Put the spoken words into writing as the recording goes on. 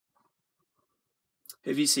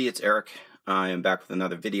Hey VC, it's Eric. I am back with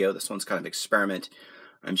another video. This one's kind of experiment.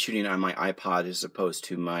 I'm shooting on my iPod as opposed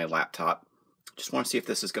to my laptop. Just want to see if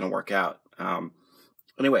this is going to work out.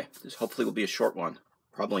 Anyway, this hopefully will be a short one.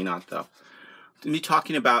 Probably not though. I'm going to be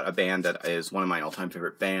talking about a band that is one of my all-time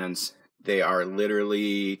favorite bands. They are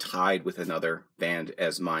literally tied with another band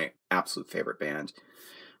as my absolute favorite band.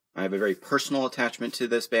 I have a very personal attachment to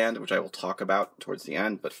this band, which I will talk about towards the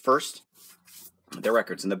end. But first, their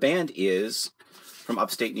records. And the band is from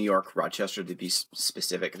upstate New York, Rochester to be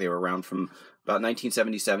specific. They were around from about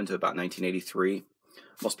 1977 to about 1983.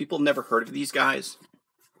 Most people have never heard of these guys,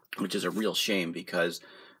 which is a real shame because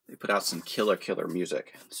they put out some killer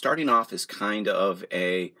music. Starting off as kind of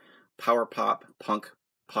a power pop, punk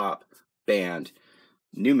pop band,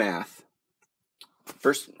 New Math.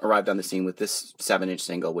 First arrived on the scene with this 7-inch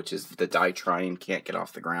single, which is The Die Trying, Can't Get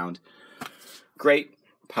Off the Ground. Great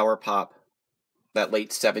power pop, that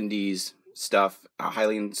late 70s stuff,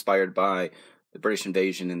 highly inspired by the British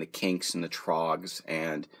Invasion and the Kinks and the Trogs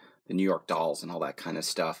and the New York Dolls and all that kind of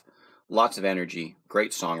stuff. Lots of energy,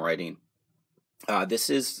 great songwriting. This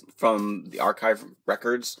is from the Archive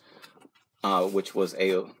Records, which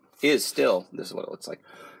is still, this is what it looks like,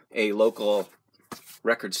 a local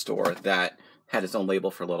record store that had its own label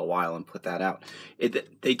for a little while and put that out.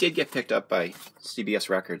 They did get picked up by CBS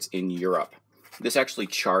Records in Europe. This actually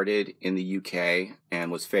charted in the UK and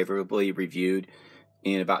was favorably reviewed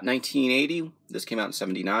in about 1980. This came out in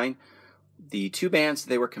 79. The two bands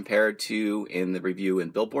they were compared to in the review in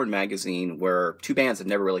Billboard magazine were two bands I've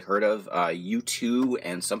never really heard of, U2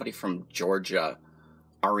 and somebody from Georgia,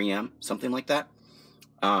 REM, something like that.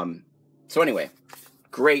 So anyway,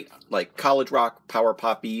 great like college rock, power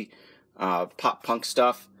poppy, pop punk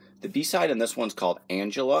stuff. The B-side on this one's called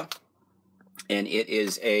Angela, and it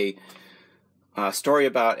is a story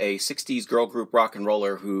about a 60s girl group rock and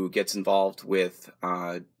roller who gets involved with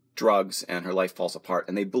drugs and her life falls apart.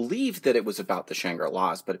 And they believe that it was about the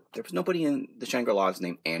Shangri-Las, but there was nobody in the Shangri-Las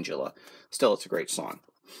named Angela. Still, it's a great song.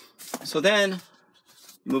 So then,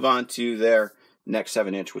 move on to their next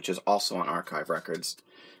 7-inch, which is also on Archive Records.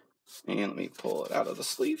 And let me pull it out of the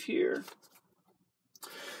sleeve here.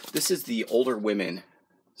 This is the Older Women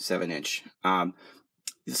 7-inch.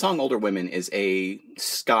 The song Older Women is a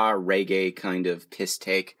ska reggae kind of piss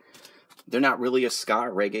take. They're not really a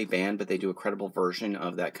ska reggae band, but they do a credible version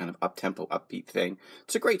of that kind of up-tempo, upbeat thing.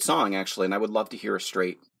 It's a great song, actually, and I would love to hear a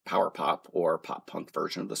straight power pop or pop punk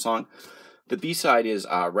version of the song. The B-side is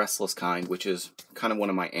Restless Kind, which is kind of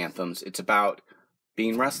one of my anthems. It's about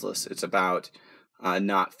being restless. It's about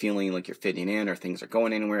not feeling like you're fitting in or things are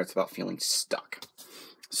going anywhere. It's about feeling stuck.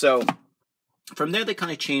 So from there, they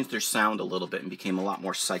kind of changed their sound a little bit and became a lot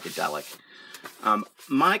more psychedelic.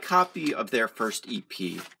 My copy of their first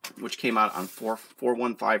EP, which came out on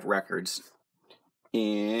 415 Records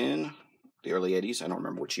in the early 80s, I don't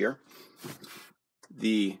remember which year,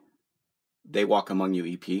 the They Walk Among You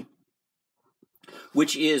EP,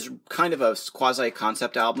 which is kind of a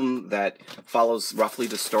quasi-concept album that follows roughly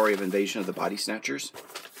the story of Invasion of the Body Snatchers.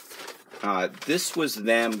 This was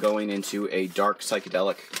them going into a dark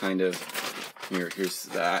psychedelic kind of, here's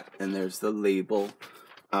that, and there's the label.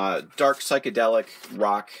 Dark psychedelic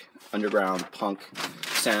rock, underground punk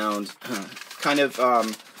sound, kind of,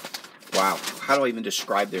 wow, how do I even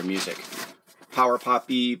describe their music? Power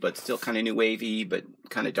poppy, but still kind of new wavy, but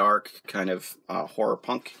kind of dark, kind of horror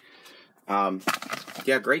punk.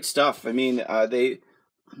 Yeah, great stuff. I mean, they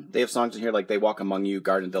have songs in here like They Walk Among You,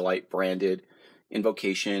 Garden of Delight, Branded,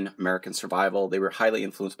 Invocation, American Survival. They were highly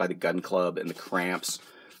influenced by the Gun Club and the Cramps,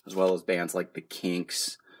 as well as bands like the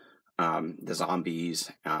Kinks, the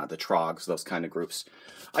Zombies, the Trogs, those kind of groups.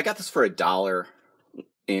 I got this for $1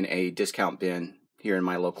 in a discount bin here in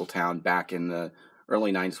my local town back in the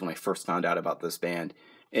early 90s when I first found out about this band.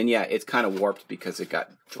 And yeah, it's kind of warped because it got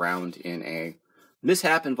drowned in a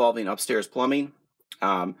mishap involving upstairs plumbing.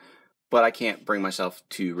 But I can't bring myself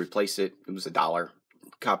to replace it. It was $1.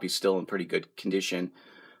 Copy's still in pretty good condition.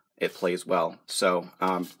 It plays well. So,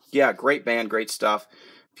 yeah, great band, great stuff.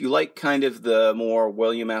 If you like kind of the more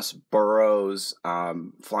William S. Burroughs,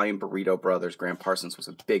 Flying Burrito Brothers, Graham Parsons was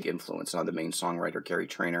a big influence on the main songwriter, Gary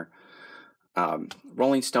Trainor.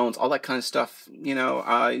 Rolling Stones, all that kind of stuff, you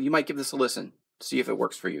know, you might give this a listen. See if it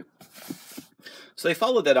works for you. So they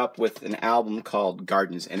followed that up with an album called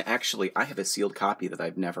Gardens, and actually I have a sealed copy that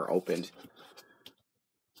I've never opened.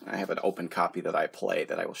 I have an open copy that I play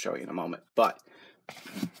that I will show you in a moment, but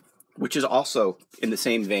which is also in the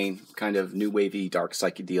same vein, kind of new wavy, dark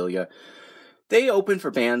psychedelia. They open for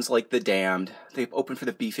bands like The Damned. They open for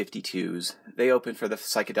the B-52s. They open for the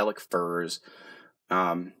Psychedelic Furs.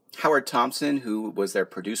 Howard Thompson, who was their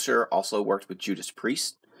producer, also worked with Judas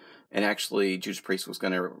Priest. And actually, Judas Priest was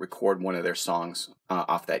going to record one of their songs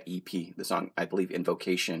off that EP, the song, I believe,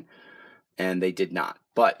 Invocation, and they did not.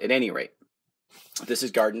 But at any rate, this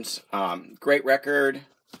is Gardens. Great record,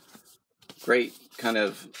 great kind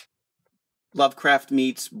of Lovecraft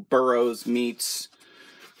meets Burroughs meets,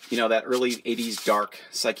 you know, that early 80s dark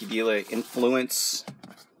psychedelia influence.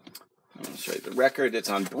 I'll show you the record. It's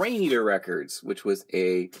on Brain Eater Records, which was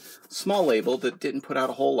a small label that didn't put out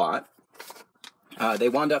a whole lot. They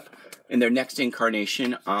wound up in their next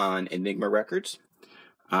incarnation on Enigma Records.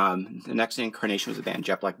 The next incarnation was the band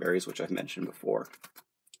Jet Blackberries, which I've mentioned before.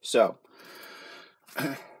 So,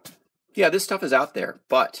 yeah, this stuff is out there,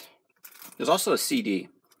 but there's also a CD,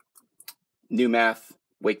 New Math,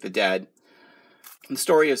 Wake the Dead. And the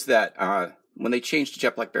story is that when they changed to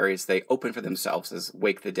Jet Blackberries, they opened for themselves as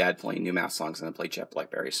Wake the Dead, playing New Math songs, and then play Jet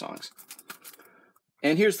Blackberry songs.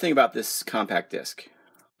 And here's the thing about this compact disc.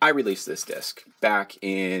 I released this disc back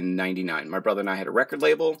in '99. My brother and I had a record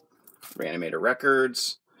label, Reanimator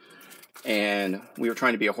Records, and we were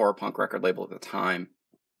trying to be a horror punk record label at the time.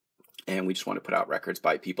 And we just wanted to put out records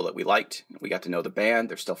by people that we liked. We got to know the band.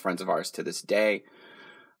 They're still friends of ours to this day.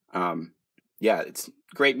 Yeah, it's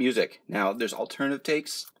great music. Now, there's alternative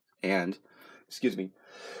takes and, excuse me,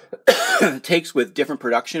 takes with different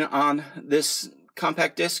production on this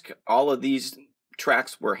compact disc. All of these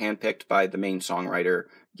tracks were handpicked by the main songwriter,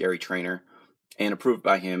 Gary Trainer, and approved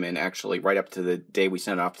by him, and actually right up to the day we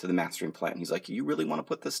sent it off to the mastering plant. He's like, you really want to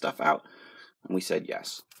put this stuff out? And we said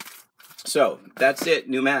yes. So, that's it,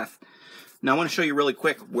 New Math. Now I want to show you really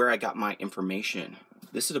quick where I got my information.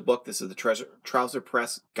 This is a book. This is the Trouser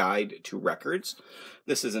Press Guide to Records.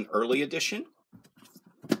 This is an early edition.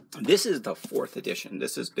 This is the 4th edition.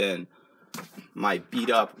 This has been my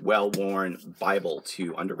beat-up, well-worn Bible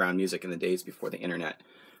to underground music in the days before the internet.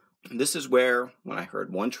 This is where, when I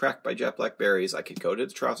heard one track by Jet Blackberries, I could go to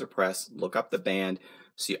the Trouser Press, look up the band,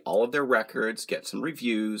 see all of their records, get some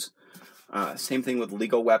reviews. Same thing with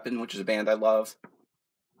Lethal Weapon, which is a band I love.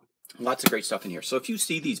 Lots of great stuff in here. So if you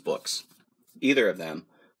see these books, either of them,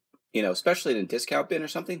 you know, especially in a discount bin or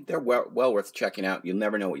something, they're well worth checking out. You'll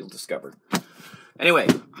never know what you'll discover. Anyway,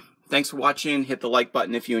 thanks for watching. Hit the like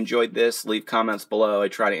button if you enjoyed this. Leave comments below. I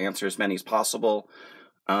try to answer as many as possible.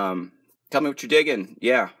 Tell me what you're digging.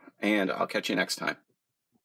 Yeah, and I'll catch you next time.